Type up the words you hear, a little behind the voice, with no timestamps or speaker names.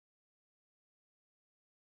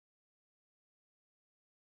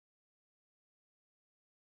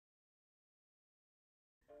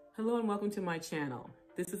Hello and welcome to my channel.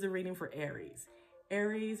 This is a reading for Aries.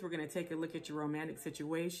 Aries, we're going to take a look at your romantic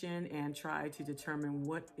situation and try to determine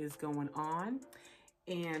what is going on.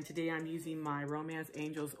 And today I'm using my Romance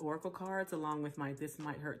Angels Oracle cards along with my This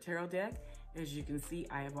Might Hurt Tarot deck. As you can see,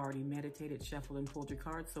 I have already meditated, shuffled, and pulled your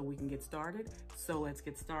cards so we can get started. So let's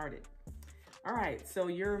get started. All right, so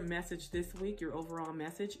your message this week, your overall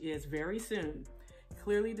message is very soon.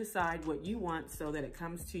 Clearly decide what you want so that it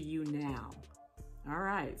comes to you now. All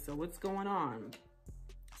right, so what's going on?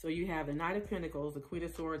 So you have the Knight of Pentacles, the Queen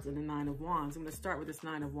of Swords, and the Nine of Wands. I'm going to start with this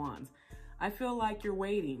Nine of Wands. I feel like you're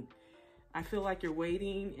waiting. I feel like you're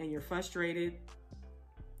waiting and you're frustrated.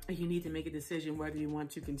 You need to make a decision whether you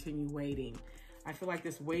want to continue waiting. I feel like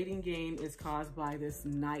this waiting game is caused by this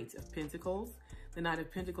Knight of Pentacles. The Knight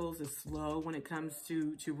of Pentacles is slow when it comes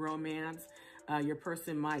to romance. Your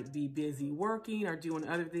person might be busy working or doing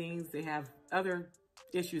other things. They have other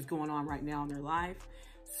issues going on right now in their life.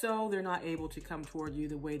 So they're not able to come toward you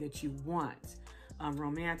the way that you want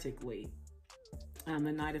romantically.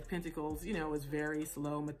 The Knight of Pentacles, is very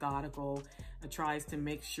slow, methodical, tries to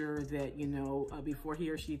make sure that, before he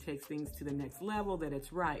or she takes things to the next level, that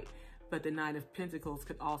it's right. But the Knight of Pentacles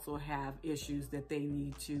could also have issues that they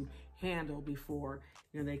need to handle before,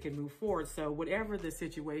 they can move forward. So whatever the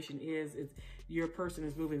situation is, your person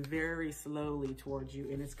is moving very slowly towards you,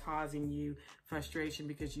 and it's causing you frustration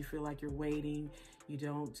because you feel like you're waiting. You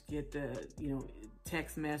don't get the,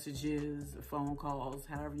 text messages, phone calls,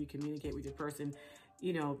 however you communicate with your person.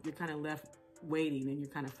 You're kind of left waiting and you're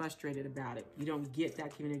kind of frustrated about it. You don't get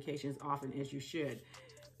that communication as often as you should.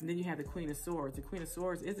 And then you have the Queen of Swords. The Queen of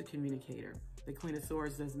Swords is a communicator. The Queen of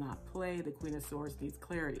Swords does not play. The Queen of Swords needs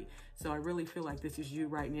clarity. So I really feel like this is you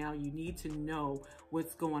right now. You need to know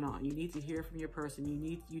what's going on. You need to hear from your person. You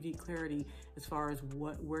need clarity as far as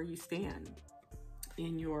where you stand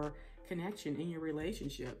in your connection, in your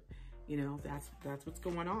relationship. That's what's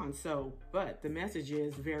going on. So, but the message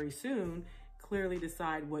is very soon, clearly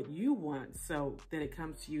decide what you want so that it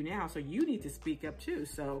comes to you now. So you need to speak up too.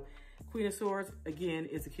 So Queen of Swords, again,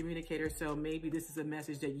 is a communicator. So maybe this is a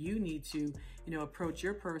message that you need to, approach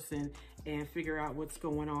your person and figure out what's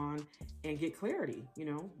going on and get clarity,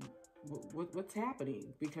 what's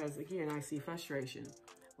happening. Because again, I see frustration,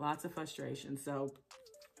 lots of frustration. So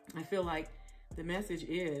I feel like the message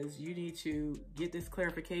is you need to get this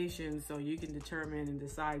clarification so you can determine and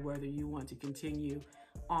decide whether you want to continue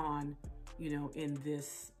on, in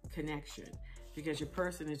this connection, because your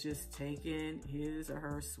person is just taking his or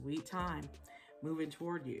her sweet time moving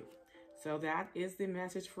toward you. So that is the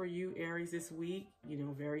message for you, Aries, this week,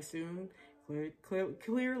 very soon.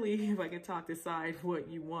 Clearly, if I can talk, decide what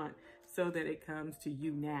you want so that it comes to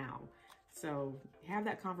you now. So have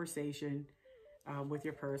that conversation with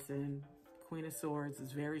your person. Queen of Swords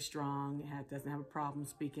is very strong, doesn't have a problem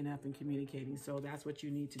speaking up and communicating. So that's what you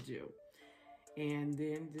need to do. And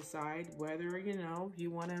then decide whether,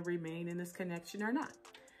 you want to remain in this connection or not.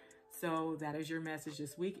 So that is your message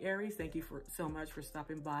this week, Aries. Thank you so much for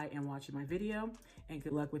stopping by and watching my video. And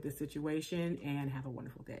good luck with this situation and have a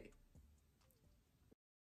wonderful day.